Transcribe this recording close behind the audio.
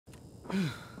Hey,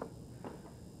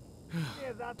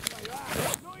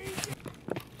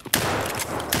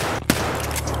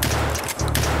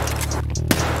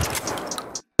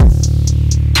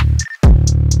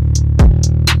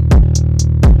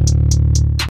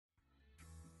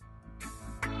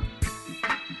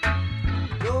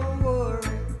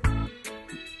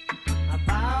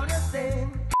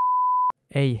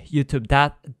 YouTube,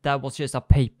 that was just a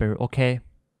paper, okay?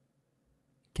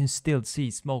 Can still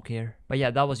see smoke here. But yeah,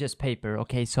 that was just paper,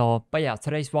 okay? So, but yeah,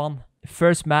 today's one.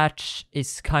 First match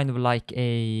is kind of like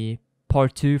a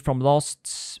part 2 from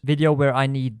last video where I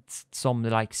need some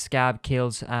like scab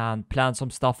kills and plant some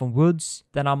stuff on woods.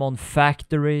 Then I'm on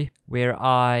factory where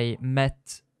I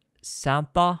met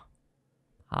Santa.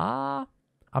 I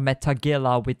met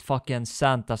Tagilla with fucking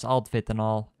Santa's outfit and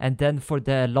all. And then for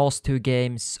the last 2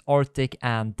 games, Arctic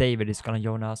and David is gonna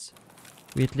join us.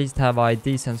 We at least have a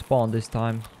decent spawn this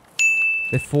time.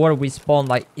 Before we spawn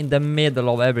like in the middle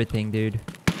of everything, dude.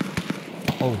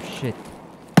 Oh shit.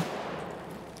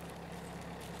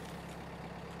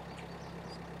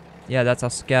 Yeah, that's a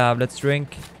scab. Let's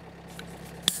drink.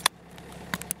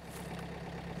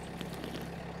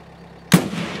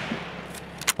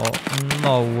 Oh,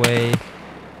 no way.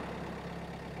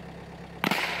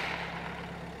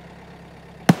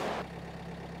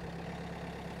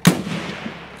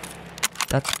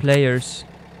 That's players.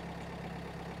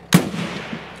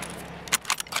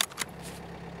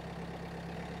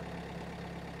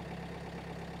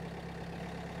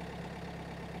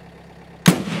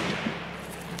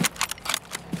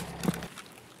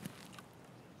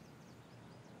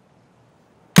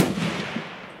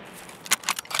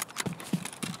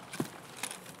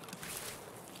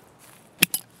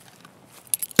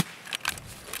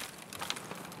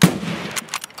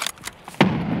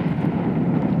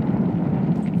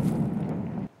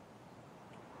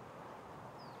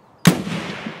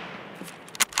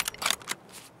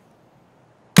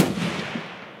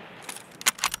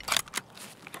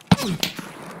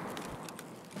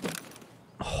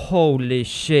 Holy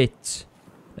shit.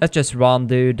 Let's just run,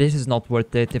 dude. This is not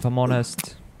worth it, if I'm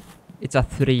honest. It's a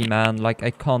 3, man. Like,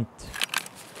 I can't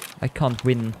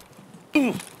win.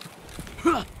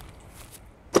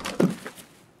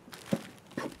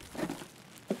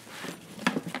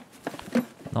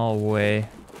 No way.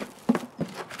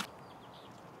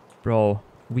 Bro,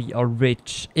 we are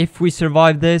rich. If we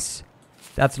survive this,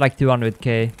 that's like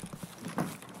 200k.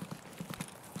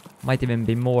 Might even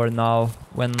be more now,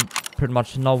 when pretty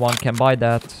much no one can buy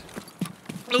that.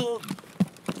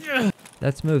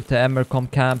 Let's move to Emercom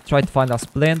camp, try to find a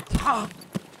splint.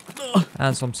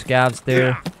 And some scavs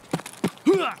there.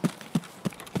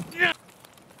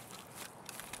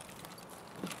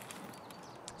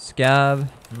 Scav,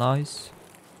 nice.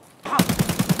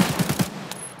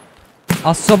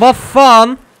 Alltså vad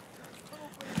fan?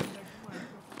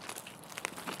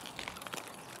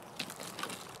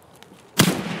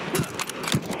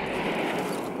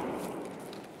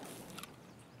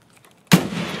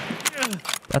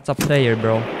 That's a player,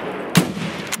 bro.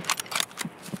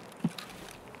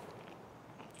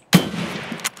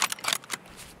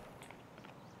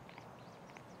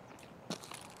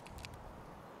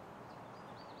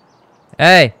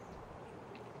 Hey!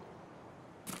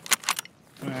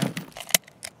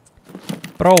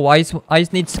 Bro, I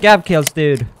just need scab kills,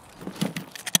 dude.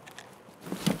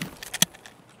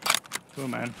 Cool,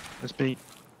 man. Let's beat.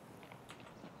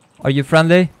 Are you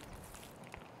friendly?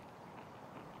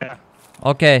 Yeah.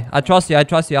 Okay, I trust you,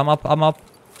 I'm up. I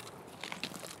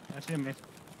see him, mate.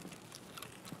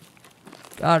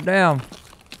 God damn.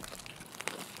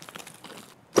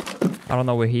 I don't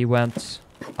know where he went.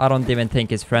 I don't even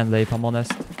think he's friendly, if I'm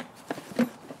honest.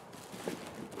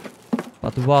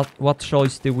 But what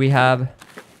choice do we have?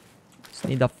 Just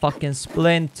need a fucking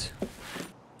splint.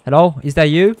 Hello? Is that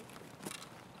you?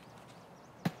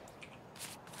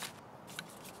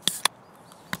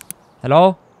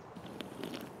 Hello?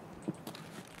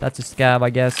 That's a scab,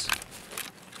 I guess.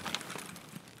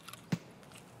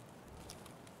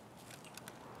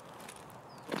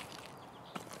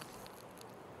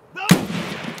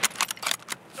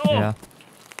 Yeah.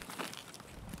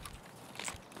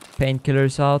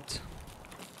 Painkillers out.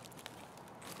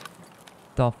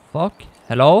 The fuck?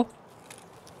 Hello?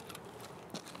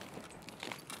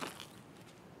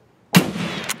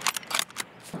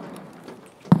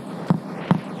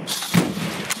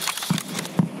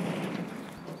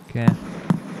 Okay.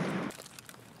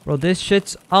 Bro, this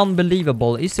shit's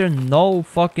unbelievable. Is there no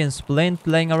fucking splint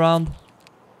laying around?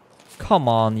 Come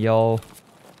on, yo.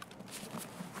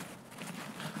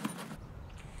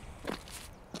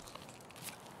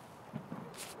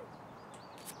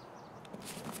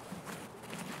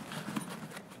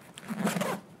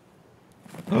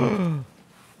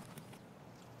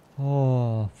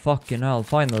 Oh, fucking hell,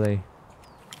 finally.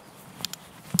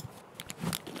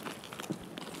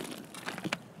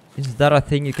 Is that a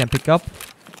thing you can pick up?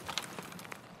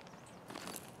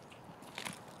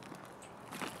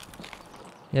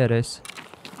 Yeah, it is.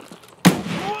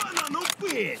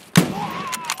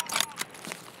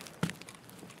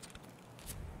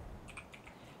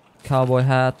 Cowboy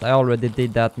hat, I already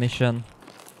did that mission.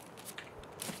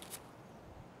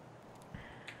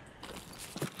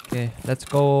 Okay, let's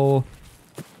go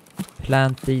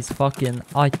plant these fucking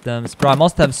items. Bro, I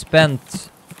must have spent,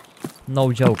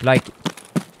 no joke, like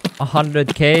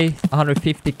 100k,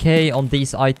 150k on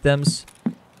these items.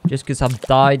 Just because I've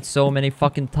died so many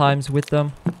fucking times with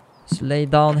them. Just lay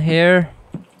down here.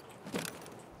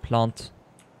 Plant.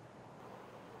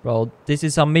 Bro, this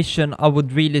is a mission I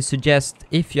would really suggest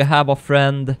if you have a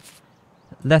friend.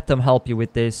 Let them help you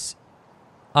with this.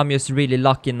 I'm just really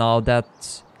lucky now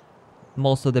that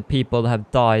most of the people have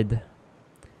died.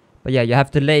 But yeah, you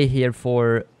have to lay here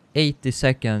for 80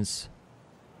 seconds.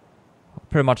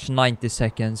 Pretty much 90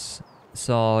 seconds.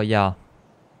 So yeah.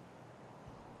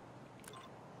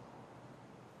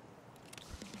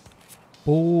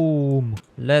 Boom.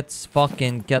 Let's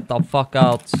fucking get the fuck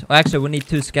out. Oh, actually, we need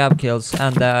 2 scab kills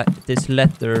and this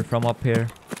letter from up here.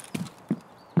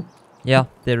 Yeah,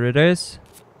 there it is.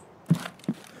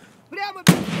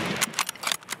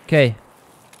 Okay.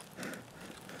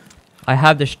 I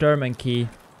have the Sturman key.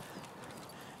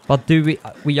 But do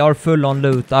we are full on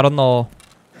loot. I don't know.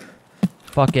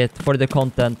 Fuck it, for the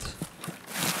content.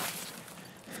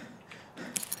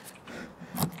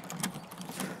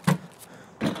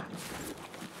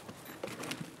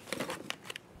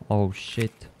 Oh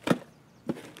shit.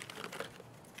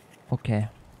 Okay.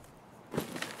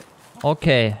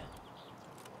 Okay.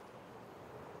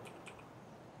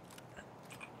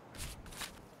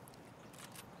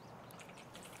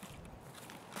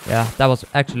 Yeah, that was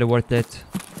actually worth it.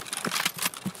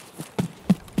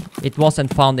 It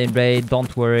wasn't found in raid,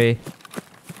 don't worry.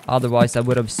 Otherwise I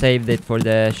would have saved it for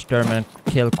the Sturman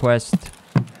kill quest.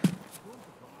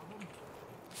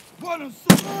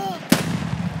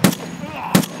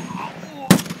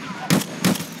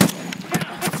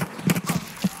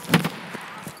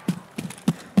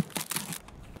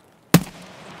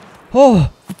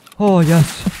 Oh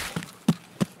yes.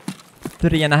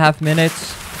 3.5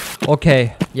 minutes.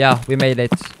 Okay, yeah, we made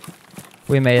it.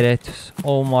 We made it.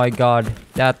 Oh my god,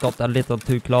 that got a little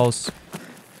too close.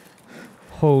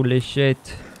 Holy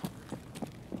shit.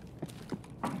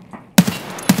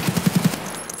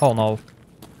 Oh no.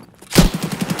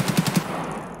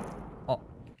 Oh.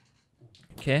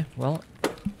 Okay, well.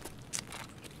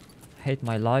 Hate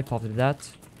my life after that.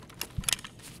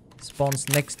 Spawns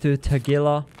next to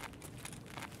Tagilla.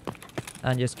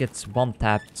 And just gets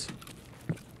one-tapped.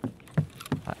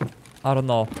 I don't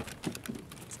know.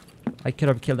 I could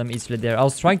have killed them easily there. I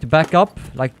was trying to back up,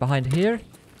 like behind here.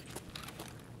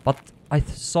 But I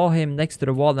saw him next to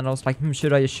the wall and I was like,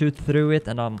 should I shoot through it?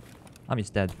 And I'm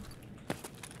just dead.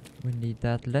 We need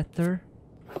that letter.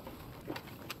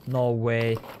 No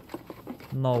way.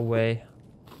 No way.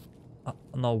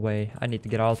 No way. I need to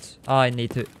get out. I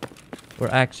need to...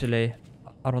 Or actually,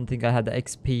 I don't think I had the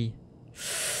XP.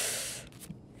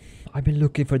 I've been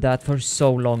looking for that for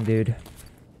so long, dude.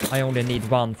 I only need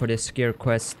 1 for this gear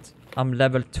quest. I'm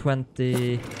level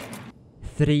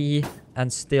 23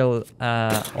 and still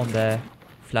on the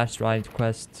flash drive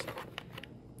quest.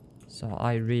 So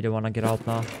I really want to get out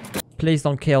now. Please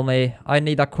don't kill me. I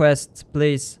need a quest,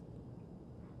 please.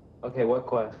 Okay, what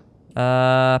quest?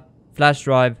 Flash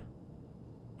drive.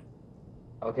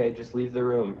 Okay, just leave the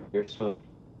room. You're smooth.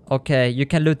 Okay, you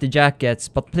can loot the jackets,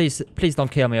 but please don't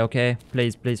kill me, okay?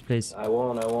 Please. I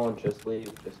won't. Just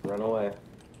leave. Just run away.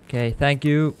 Okay, thank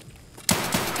you.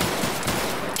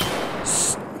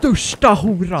 Största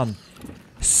horan!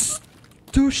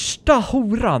 Största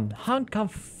horan! Han kan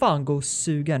fan gå och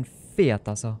suga en fet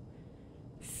alltså.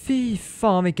 Fy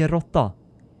fan vilken råtta.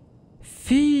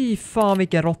 Fy fan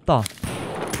vilken råtta.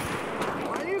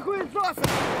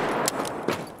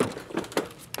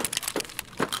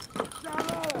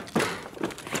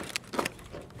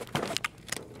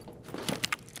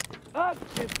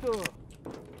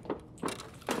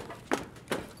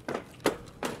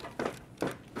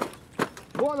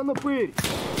 Вон он упырь!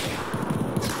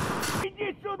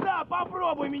 Иди сюда,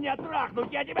 попробуй меня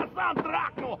трахнуть, я тебя сам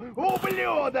трахну!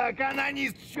 Ублюдок,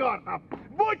 анонист чертов!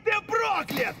 Будь ты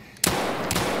проклят!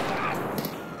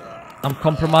 I'm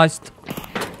compromised.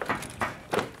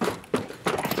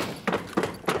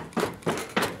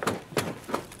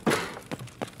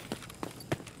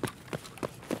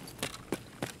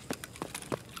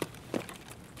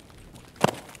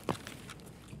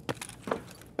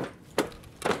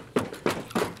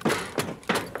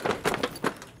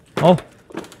 Oh!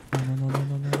 No, no, no,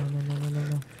 no, no, no, no, no, no,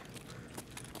 no.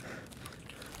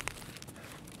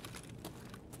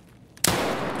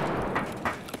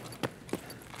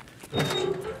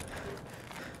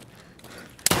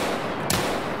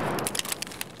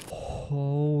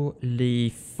 Holy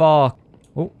fuck.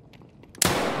 Oh.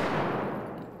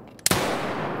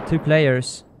 2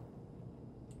 players.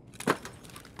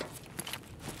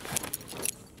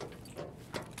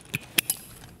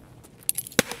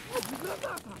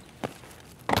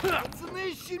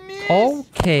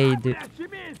 Okay, dude.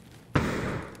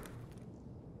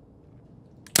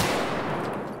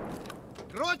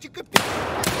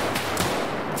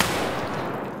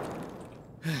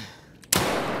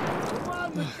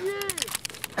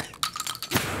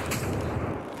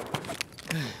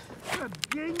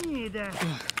 Гнида.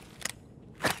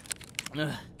 Ну,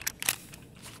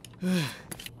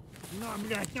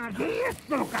 блядь, надеюсь,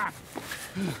 сука!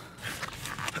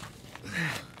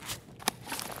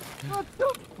 Вот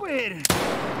тупырь!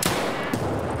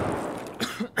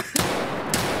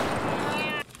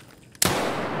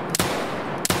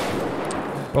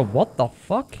 Bro, what the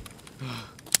fuck?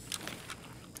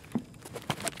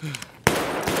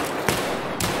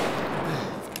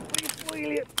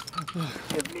 Приплыли!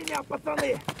 Из меня,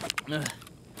 пацаны!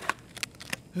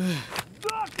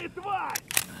 Сдохни, тварь!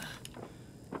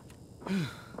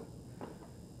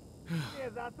 Ты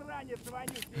засранец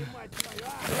вонючий, мать твою, а!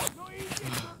 Ну иди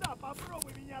сюда,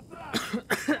 попробуй меня трахнуть!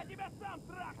 Я тебя сам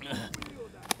трахну,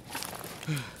 ублюдок!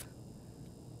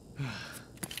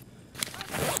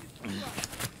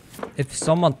 If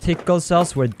someone tickles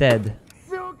us, we're dead.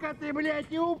 Сука ты,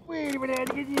 блядь, и упырь, блядь,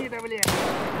 гнида, блядь!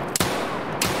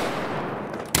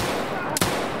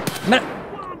 Men...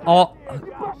 Oh.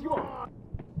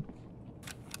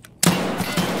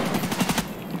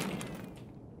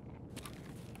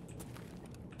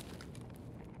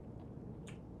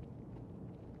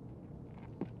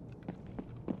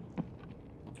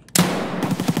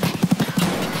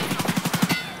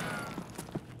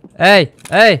 Hey!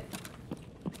 Hey!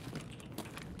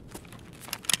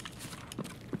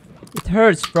 It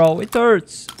hurts, bro. It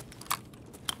hurts.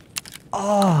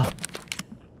 Ah!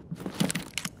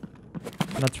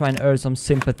 I'm gonna try and earn some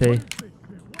sympathy.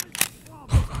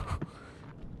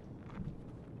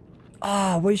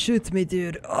 Ah, why shoot me,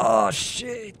 dude? Oh,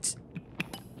 shit.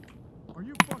 Are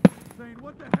you fucking insane?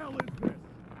 What the hell is this?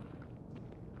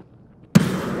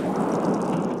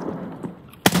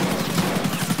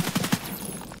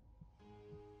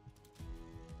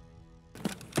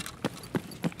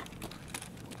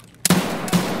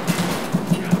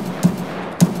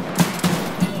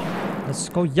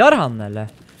 Skojar han eller?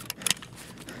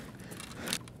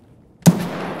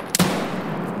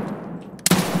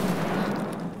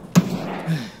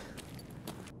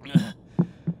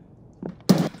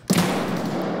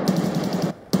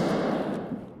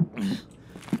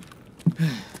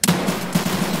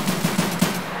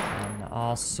 Men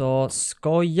alltså,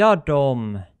 skojar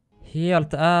de?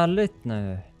 Helt ärligt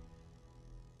nu.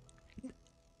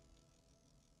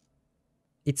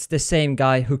 It's the same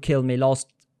guy who killed me last.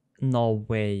 No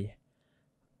way.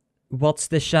 What's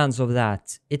the chance of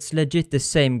that? It's legit the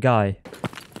same guy.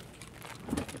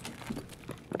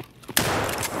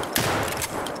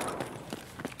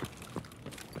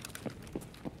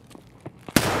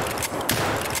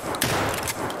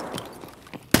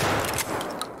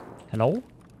 Hello?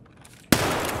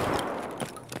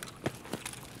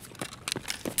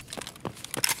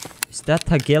 Is that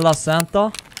Tagilla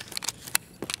Santa?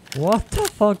 What the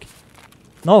fuck?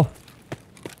 No!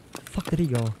 Fuck did he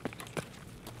go?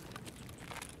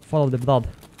 Follow the blood.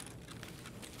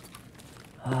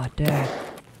 Ah, there.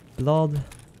 Blood.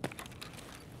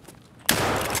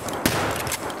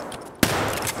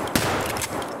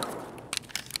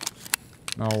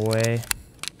 No way.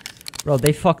 Bro,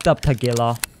 they fucked up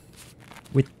Tagilla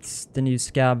with the new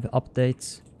scab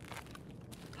updates.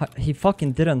 He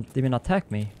fucking didn't even attack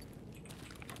me.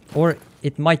 Or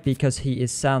it might be because he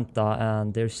is Santa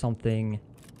and there's something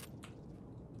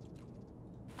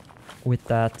with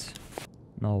that.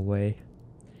 No way.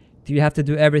 Do you have to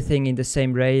do everything in the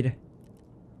same raid?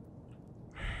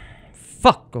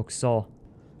 Fuck också.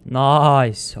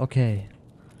 Nice. Okay.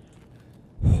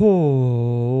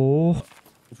 Oh.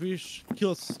 If we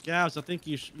kill Scabs, I think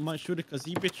he might shoot it because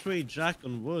he betrayed Jack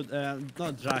on Wood.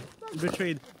 Not Jack. He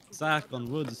betrayed Zach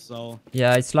on Wood, so...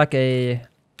 Yeah, it's like a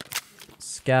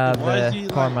scab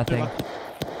karma thing.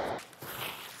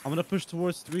 I'm gonna push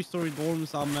towards 3-story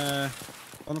dorms. I'm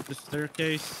on up the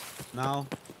staircase now.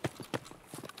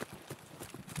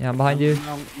 Yeah, I'm behind you.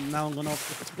 Now I'm gonna...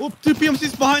 Oh, 2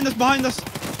 PMCs behind us, behind us!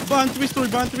 Behind 3-story,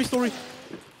 behind 3-story!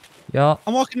 Yeah.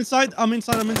 I'm walking inside. I'm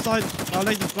inside. I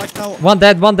like this blacked out. One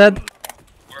dead, one dead.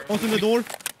 Open the door.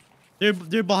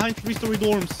 They're behind 3-story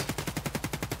dorms.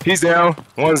 He's down.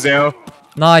 One's down.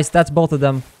 Nice, that's both of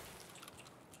them.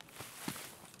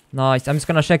 Nice. I'm just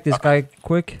gonna check this guy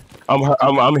quick.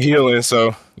 I'm healing,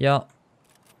 so Yeah.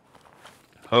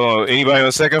 hold on. Anybody on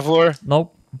the second floor?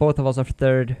 Nope. Both of us are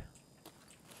third.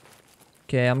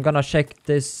 Okay, I'm gonna check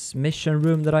this mission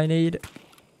room that I need.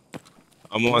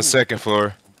 I'm on second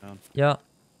floor. Yeah.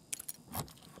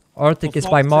 Arctic For is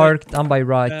by fuck's marked, I'm by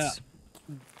right. Yeah.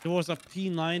 There was a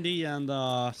P90 and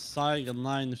a Saiga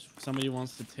 9 if somebody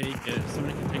wants to take it.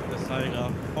 Somebody can take the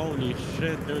Saiga. Holy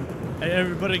shit, dude. Hey,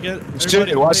 everybody get...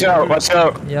 Shit, watch out, watch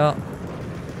out. Yeah.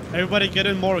 Everybody get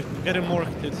in morgue. Get in morgue.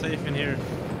 It's safe in here.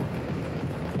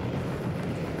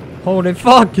 Holy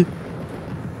fuck!